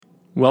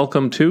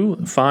Welcome to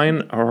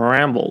Fine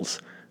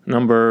Rambles,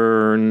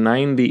 number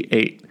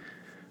 98.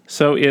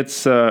 So it's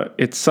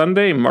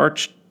Sunday,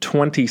 March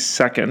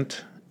 22nd.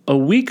 A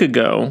week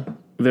ago,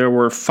 there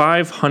were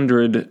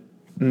 500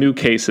 new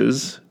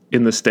cases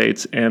in the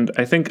States, and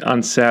I think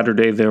on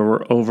Saturday there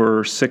were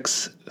over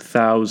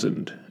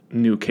 6,000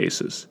 new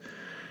cases.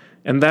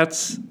 And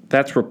that's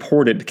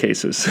reported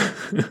cases,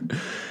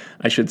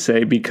 I should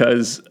say,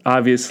 because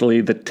obviously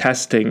the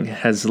testing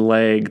has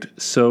lagged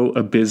so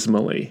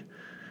abysmally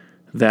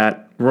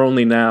that we're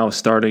only now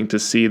starting to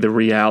see the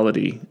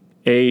reality.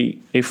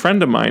 A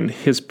friend of mine,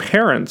 his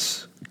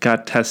parents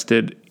got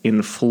tested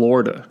in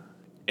Florida,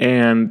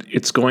 and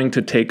it's going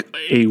to take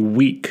a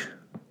week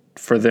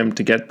for them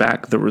to get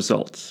back the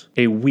results.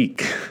 A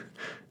week.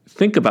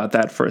 Think about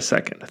that for a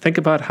second. Think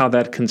about how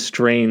that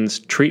constrains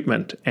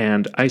treatment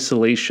and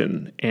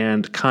isolation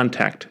and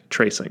contact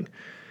tracing.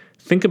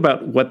 Think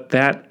about what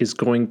that is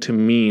going to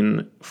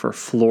mean for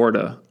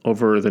Florida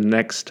over the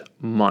next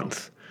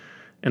month.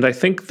 And I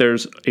think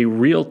there's a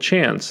real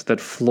chance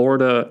that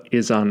Florida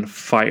is on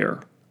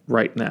fire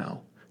right now,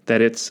 that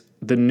it's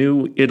the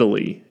new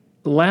Italy.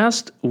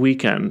 Last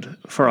weekend,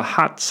 for a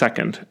hot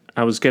second,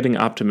 I was getting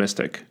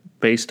optimistic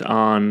based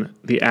on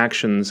the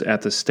actions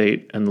at the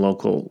state and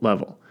local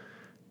level.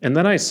 And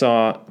then I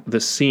saw the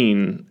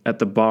scene at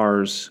the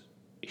bars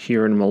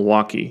here in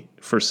Milwaukee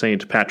for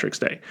St. Patrick's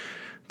Day.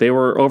 They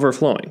were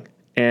overflowing.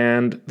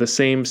 And the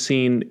same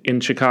scene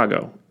in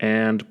Chicago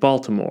and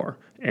Baltimore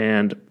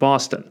and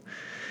Boston.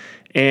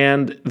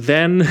 And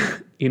then,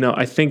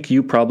 I think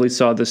you probably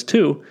saw this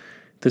too,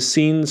 the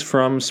scenes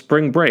from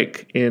spring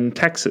break in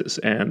Texas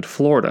and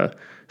Florida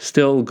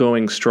still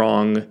going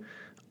strong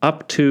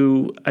up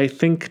to, I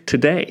think,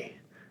 today,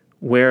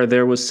 where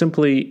there was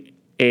simply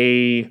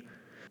a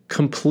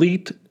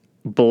complete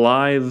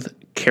blithe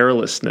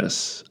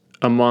carelessness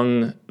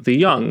among the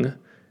young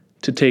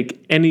to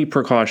take any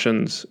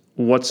precautions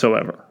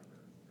whatsoever.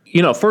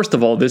 First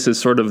of all, this is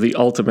sort of the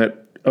ultimate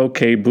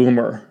okay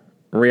boomer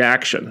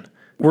reaction.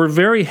 We're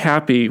very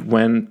happy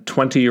when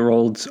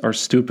 20-year-olds are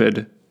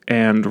stupid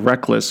and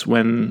reckless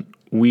when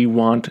we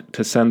want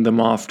to send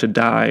them off to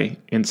die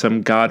in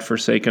some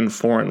godforsaken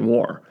foreign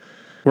war.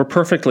 We're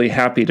perfectly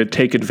happy to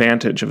take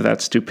advantage of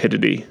that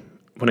stupidity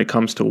when it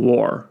comes to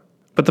war.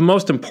 But the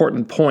most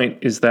important point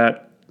is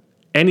that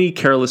any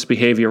careless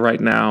behavior right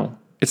now,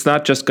 it's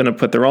not just going to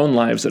put their own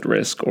lives at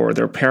risk or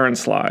their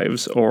parents'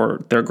 lives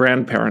or their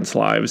grandparents'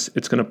 lives.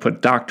 It's going to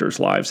put doctors'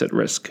 lives at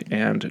risk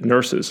and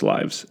nurses'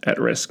 lives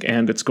at risk.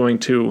 And it's going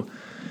to,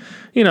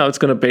 it's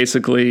going to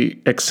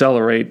basically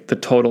accelerate the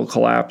total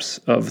collapse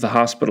of the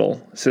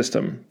hospital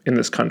system in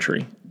this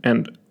country.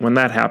 And when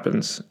that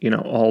happens,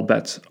 all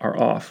bets are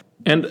off.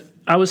 And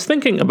I was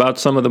thinking about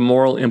some of the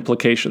moral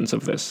implications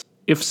of this.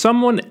 If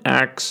someone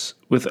acts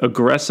with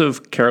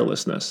aggressive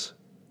carelessness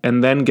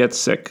and then gets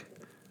sick,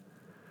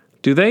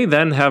 do they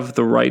then have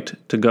the right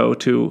to go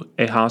to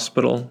a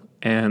hospital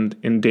and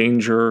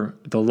endanger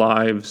the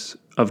lives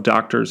of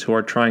doctors who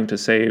are trying to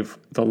save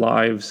the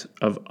lives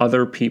of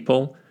other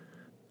people?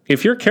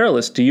 If you're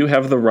careless, do you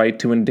have the right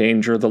to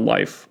endanger the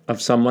life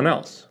of someone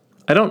else?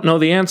 I don't know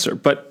the answer,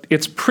 but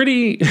it's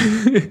pretty...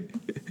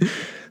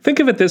 Think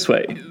of it this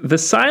way. The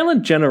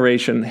silent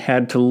generation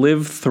had to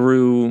live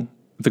through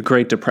the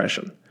Great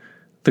Depression.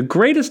 The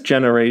greatest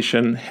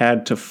generation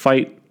had to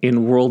fight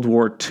in World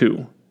War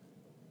II.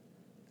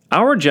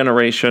 Our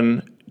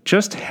generation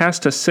just has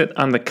to sit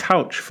on the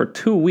couch for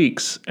 2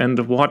 weeks and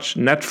watch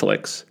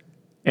Netflix,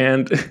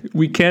 and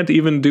we can't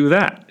even do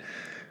that.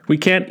 We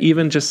can't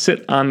even just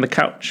sit on the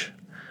couch.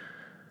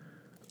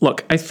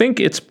 Look, I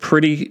think it's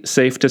pretty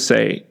safe to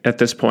say at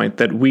this point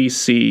that we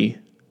see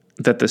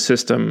that the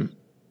system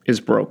is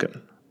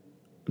broken.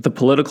 The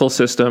political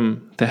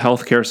system, the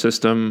healthcare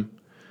system,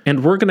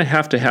 and we're going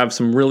to have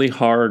some really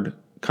hard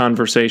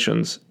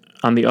conversations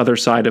on the other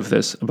side of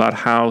this about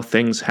how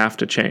things have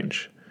to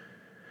change.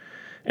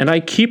 And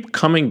I keep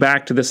coming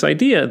back to this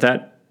idea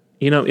that,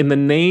 in the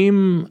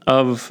name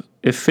of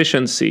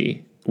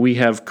efficiency, we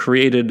have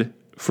created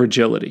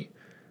fragility.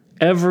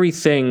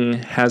 Everything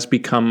has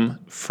become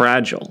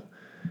fragile.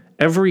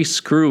 Every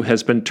screw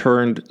has been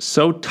turned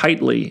so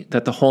tightly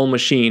that the whole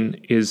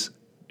machine is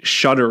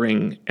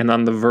shuddering and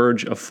on the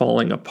verge of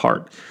falling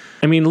apart.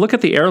 I mean, look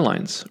at the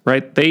airlines,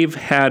 right? They've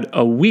had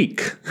a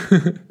week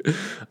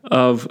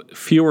of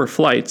fewer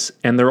flights,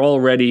 and they're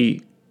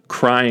already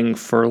crying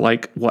for a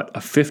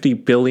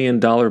 $50 billion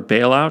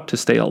bailout to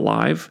stay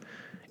alive.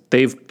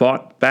 They've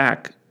bought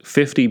back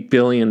 $50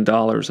 billion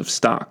of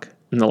stock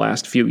in the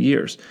last few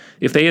years.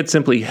 If they had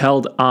simply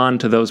held on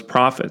to those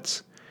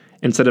profits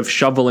instead of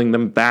shoveling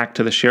them back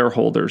to the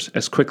shareholders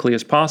as quickly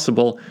as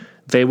possible,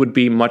 they would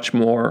be much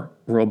more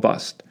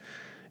robust.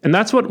 And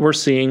that's what we're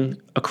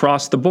seeing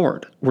across the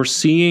board. We're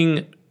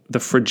seeing the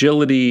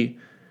fragility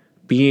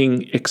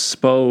being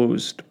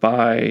exposed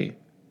by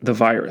the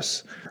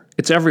virus.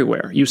 It's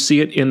everywhere. You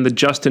see it in the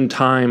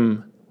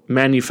just-in-time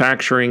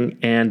manufacturing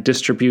and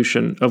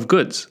distribution of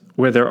goods,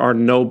 where there are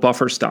no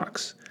buffer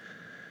stocks,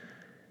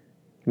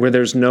 where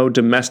there's no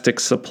domestic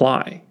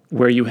supply,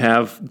 where you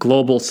have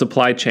global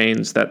supply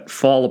chains that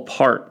fall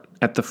apart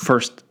at the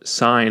first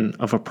sign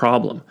of a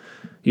problem.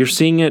 You're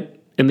seeing it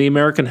in the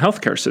American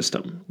healthcare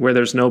system, where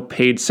there's no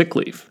paid sick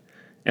leave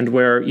and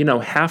where,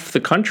 half the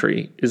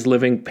country is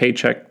living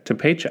paycheck to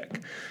paycheck.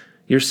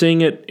 You're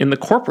seeing it in the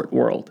corporate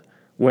world,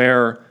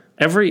 where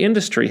every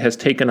industry has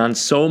taken on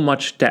so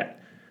much debt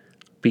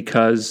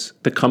because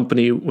the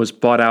company was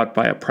bought out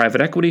by a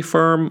private equity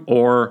firm,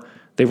 or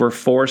they were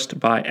forced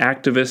by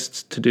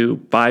activists to do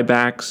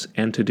buybacks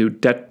and to do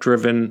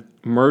debt-driven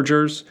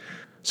mergers.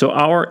 So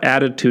our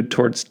attitude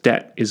towards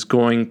debt is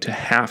going to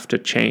have to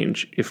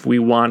change if we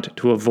want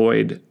to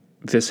avoid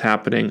this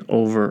happening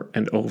over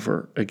and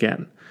over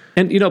again.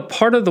 And,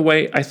 part of the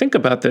way I think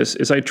about this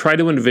is I try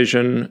to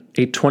envision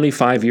a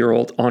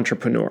 25-year-old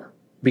entrepreneur,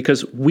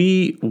 because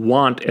we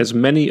want as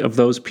many of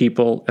those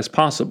people as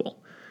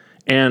possible.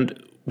 And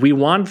we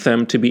want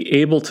them to be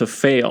able to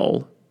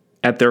fail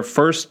at their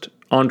first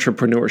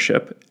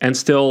entrepreneurship and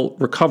still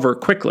recover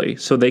quickly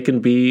so they can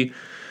be,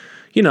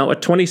 a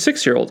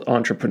 26-year-old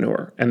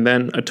entrepreneur and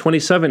then a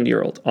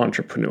 27-year-old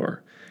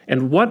entrepreneur.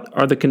 And what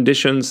are the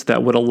conditions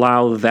that would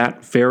allow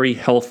that very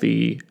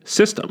healthy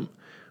system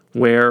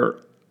where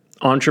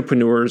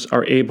entrepreneurs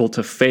are able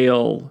to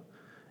fail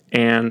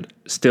and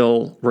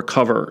still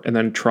recover and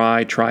then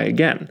try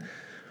again?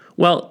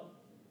 Well,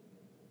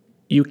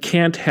 you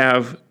can't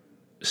have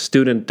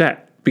student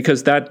debt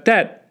because that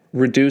debt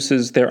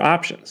reduces their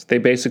options. They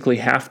basically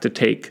have to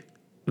take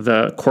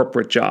the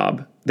corporate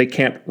job. They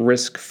can't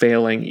risk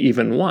failing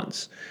even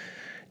once.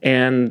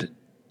 And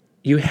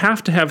you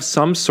have to have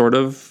some sort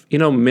of,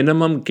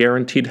 minimum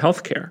guaranteed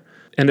healthcare.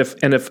 And if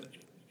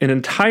an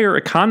entire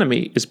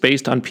economy is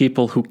based on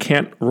people who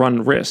can't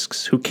run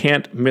risks, who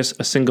can't miss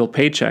a single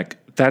paycheck,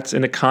 that's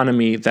an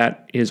economy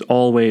that is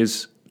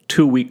always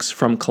 2 weeks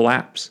from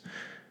collapse.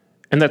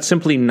 And that's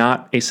simply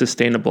not a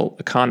sustainable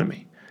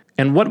economy.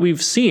 And what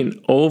we've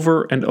seen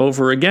over and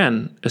over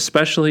again,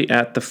 especially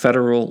at the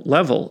federal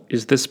level,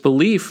 is this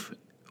belief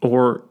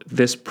or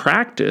this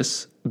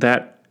practice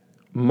that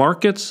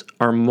markets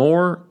are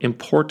more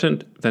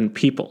important than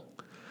people.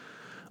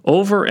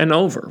 Over and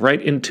over, right?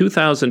 In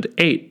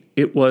 2008,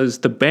 it was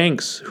the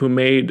banks who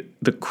made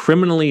the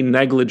criminally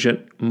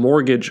negligent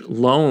mortgage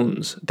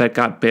loans that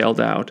got bailed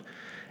out,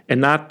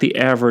 and not the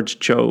average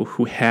Joe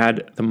who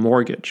had the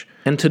mortgage.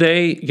 And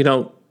today,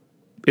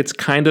 it's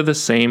kind of the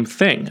same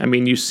thing. I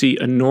mean, you see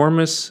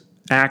enormous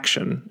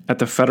action at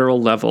the federal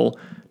level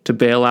to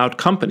bail out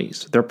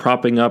companies. They're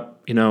propping up,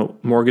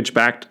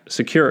 mortgage-backed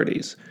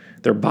securities.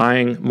 They're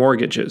buying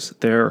mortgages.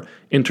 They're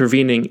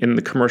intervening in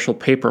the commercial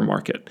paper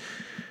market.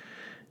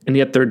 And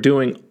yet they're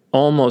doing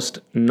almost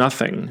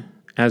nothing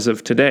as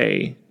of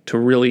today to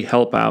really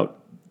help out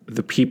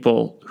the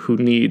people who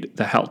need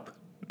the help.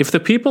 If the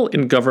people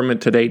in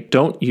government today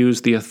don't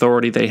use the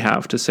authority they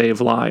have to save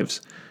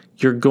lives,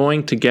 you're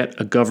going to get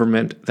a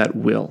government that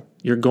will.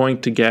 You're going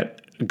to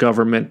get a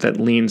government that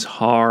leans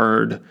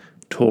hard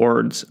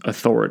towards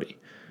authority.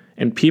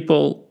 And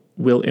people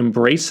will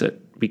embrace it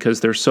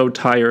because they're so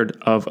tired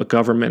of a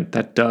government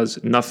that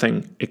does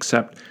nothing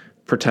except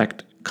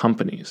protect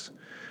companies.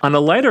 On a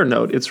lighter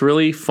note, it's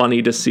really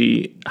funny to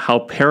see how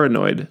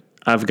paranoid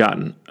I've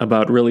gotten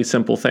about really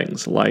simple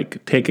things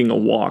like taking a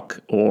walk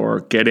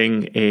or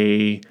getting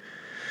a,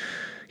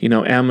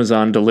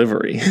 Amazon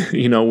delivery,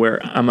 where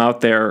I'm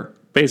out there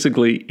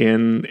basically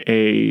in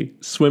a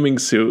swimming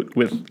suit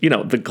with,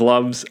 the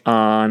gloves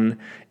on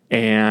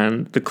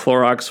and the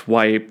Clorox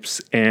wipes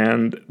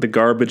and the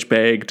garbage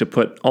bag to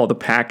put all the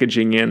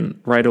packaging in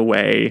right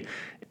away.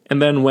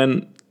 And then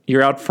when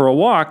you're out for a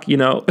walk,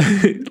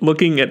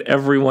 looking at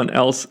everyone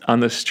else on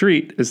the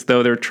street as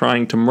though they're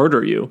trying to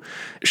murder you.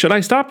 Should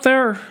I stop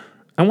there?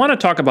 I want to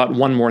talk about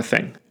one more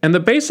thing. And the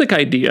basic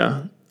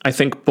idea, I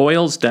think,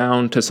 boils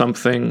down to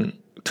something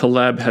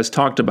Taleb has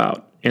talked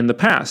about in the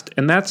past,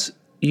 and that's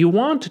you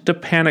want to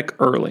panic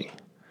early.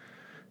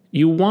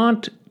 You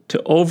want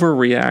to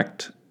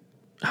overreact.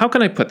 How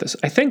can I put this?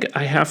 I think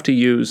I have to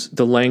use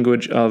the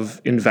language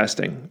of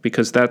investing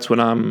because that's what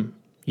I'm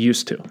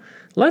used to.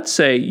 Let's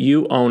say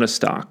you own a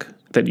stock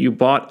that you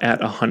bought at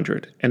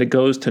 100 and it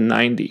goes to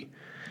 90,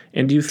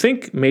 and you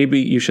think maybe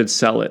you should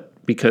sell it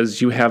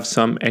because you have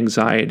some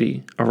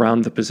anxiety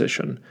around the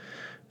position.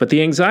 But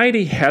the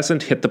anxiety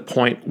hasn't hit the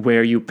point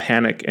where you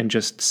panic and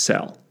just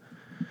sell.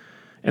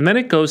 And then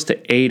it goes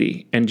to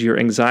 80 and your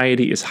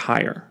anxiety is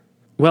higher.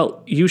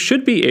 Well, you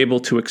should be able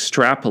to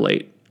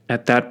extrapolate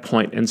at that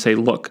point and say,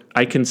 look,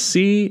 I can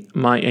see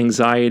my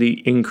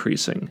anxiety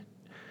increasing.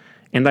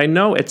 And I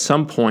know at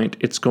some point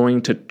it's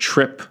going to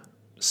trip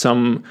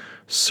some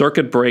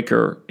circuit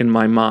breaker in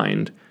my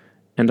mind,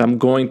 and I'm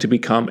going to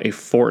become a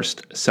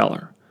forced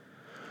seller.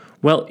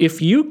 Well,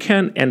 if you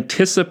can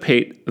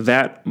anticipate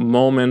that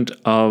moment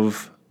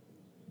of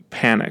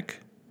panic,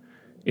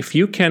 if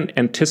you can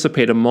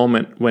anticipate a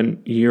moment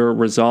when your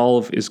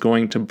resolve is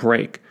going to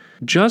break,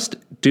 just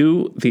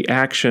do the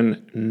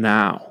action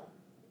now.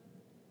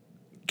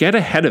 Get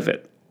ahead of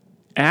it.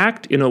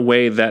 Act in a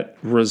way that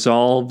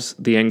resolves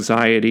the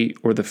anxiety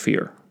or the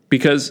fear.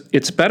 Because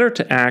it's better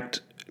to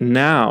act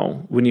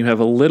now, when you have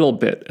a little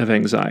bit of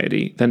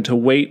anxiety, than to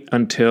wait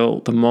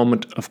until the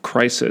moment of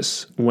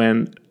crisis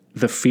when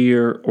the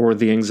fear or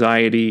the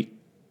anxiety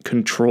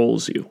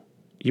controls you.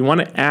 You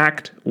want to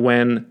act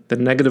when the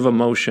negative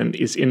emotion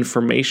is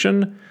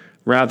information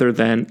rather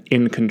than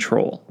in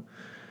control.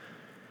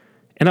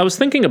 And I was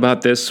thinking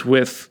about this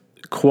with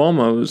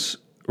Cuomo's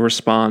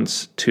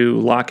response to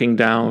locking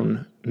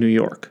down New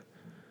York,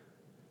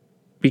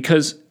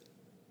 because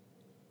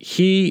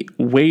he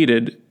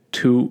waited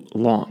too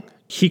long.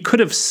 He could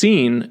have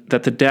seen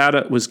that the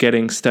data was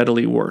getting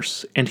steadily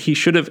worse, and he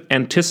should have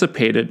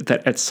anticipated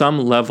that at some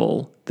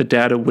level the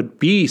data would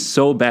be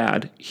so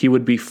bad he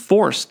would be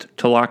forced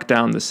to lock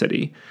down the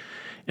city.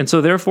 And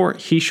so therefore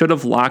he should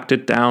have locked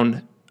it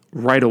down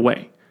right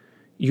away.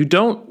 You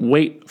don't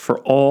wait for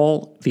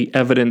all the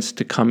evidence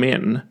to come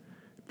in,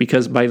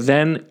 because by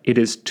then it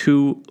is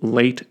too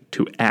late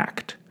to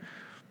act.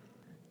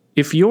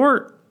 If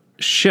your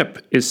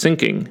ship is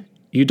sinking,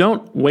 you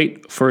don't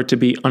wait for it to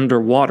be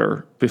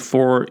underwater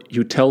before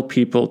you tell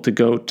people to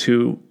go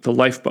to the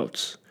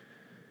lifeboats.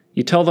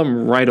 You tell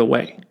them right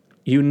away.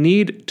 You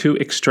need to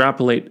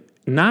extrapolate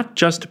not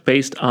just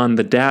based on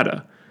the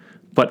data,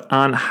 but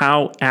on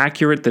how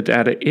accurate the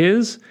data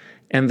is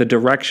and the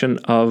direction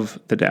of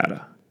the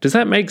data. Does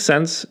that make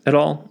sense at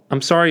all?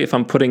 I'm sorry if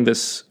I'm putting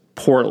this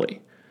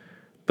poorly.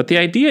 But the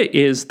idea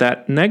is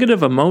that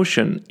negative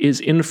emotion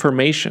is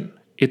information.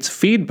 It's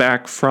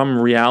feedback from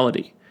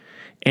reality.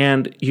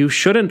 And you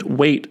shouldn't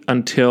wait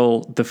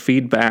until the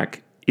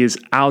feedback is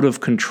out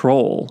of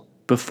control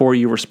before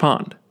you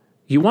respond.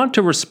 You want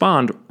to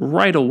respond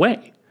right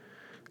away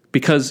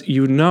because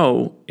you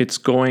know it's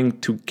going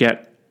to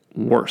get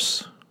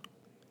worse.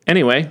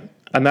 Anyway,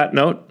 on that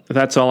note,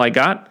 that's all I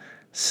got.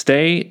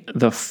 Stay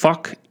the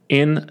fuck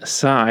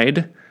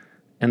inside,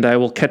 and I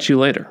will catch you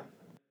later.